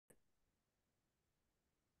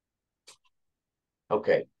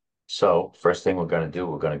Okay, so first thing we're going to do,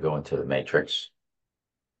 we're going to go into the matrix.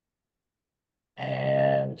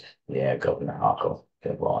 And yeah, Governor Hochul,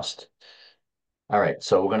 get lost. All right,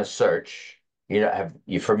 so we're going to search. Have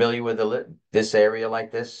you familiar with this area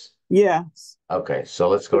like this? Yeah. Okay, so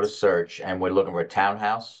let's go to It's, search, and we're looking for a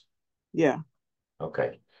townhouse. yeah.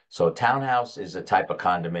 Okay, so a townhouse is a type of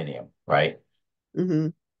condominium, right? Mm-hmm.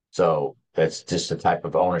 So that's just a type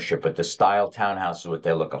of ownership, but the style townhouse is what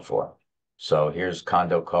they're looking for. So here's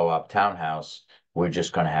condo co-op townhouse. We're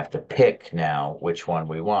just going to have to pick now which one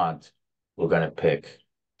we want. We're going to pick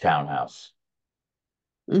townhouse.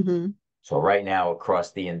 Mm-hmm. So right now,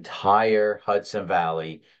 across the entire Hudson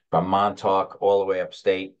Valley, from Montauk all the way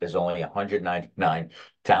upstate, there's only 199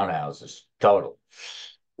 townhouses total.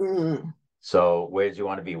 Mm-hmm. So where do you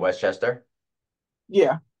want to be? Westchester?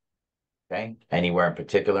 Yeah. Okay. Anywhere in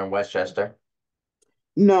particular in Westchester?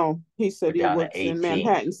 No, he We're said he down to works in 18.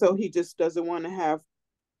 Manhattan, so he just doesn't want to have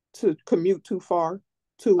to commute too far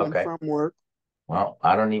to and Okay. from work. Well,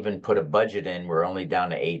 I don't even put a budget in. We're only down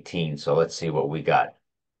to 18. So let's see what we got.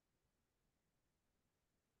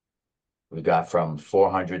 We got from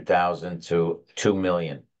 400,000 to 2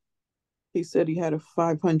 million, He said he had a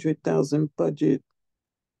 500,000 budget.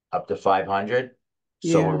 up to 500.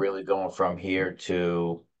 So we're Yeah. really going from here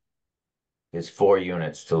to there's 4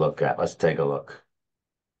 units to look at. Let's take a look.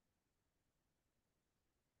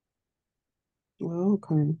 Well,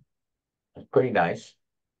 okay. It's pretty nice.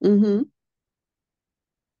 Mm-hmm.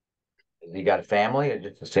 You got a family or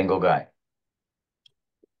just a single guy?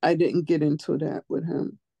 I didn't get into that with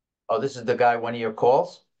him. Oh, this is the guy, one of your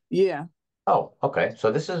calls? Yeah. Oh, okay.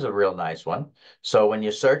 So this is a real nice one. So when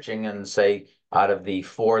you're searching and say out of the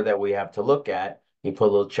 4 that we have to look at, you put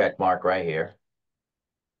a little check mark right here.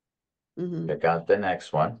 Mm-hmm. Check out the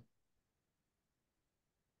next one.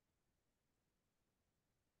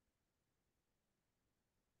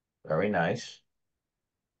 Very nice.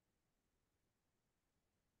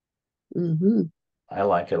 Mm-hmm. I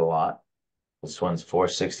like it a lot. This one's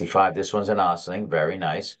 465. This one's an Osling. Very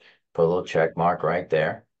nice. Put a little check mark right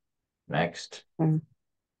there. Next, Okay.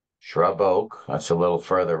 Shrub Oak. That's a little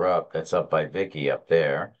further up. That's up by Vicky up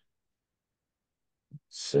there.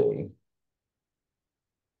 Let's see.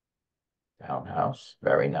 Townhouse.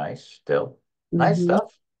 Very nice. Still nice Mm-hmm.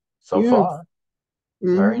 stuff so Yeah. far.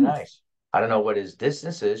 Very Mm-hmm. nice. I don't know what his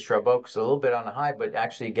distance is. Shrub Oak's a little bit on the high, but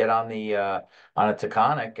actually get on the on a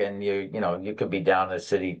Taconic and you could be down in the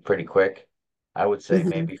city pretty quick. I would say Mm-hmm.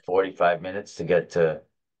 maybe 45 minutes to get to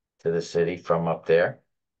the city from up there.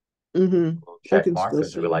 Mm-hmm. I Check can mark still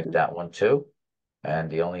because we see like that. that one too. And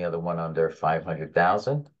the only other one under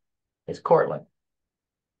 500,000 is Cortland.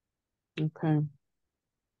 Okay.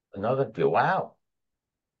 Another view. Wow.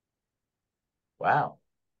 Wow.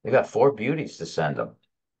 We got 4 beauties to send them.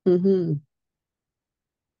 Mm-hmm.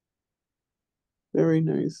 Very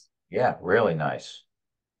nice. Yeah, really nice.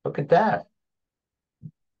 Look at that.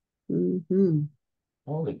 Mm-hmm.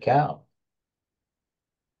 Holy cow.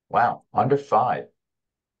 Wow. Under 5.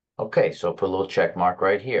 Okay, so put a little check mark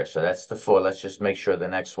right here. So that's the 4. Let's just make sure the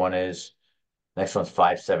next one's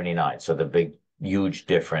 579. So the big, huge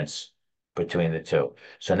difference between the two.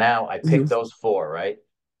 So now I picked Mm-hmm. those 4, right?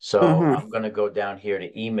 So Uh-huh. I'm going to go down here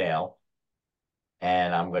to email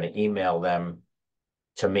and I'm going to email them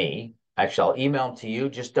to me. Actually, I'll email them to you.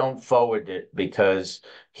 Just don't forward it because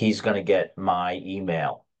he's going to get my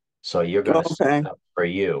email. So you're going to set Okay. it up for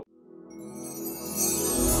you.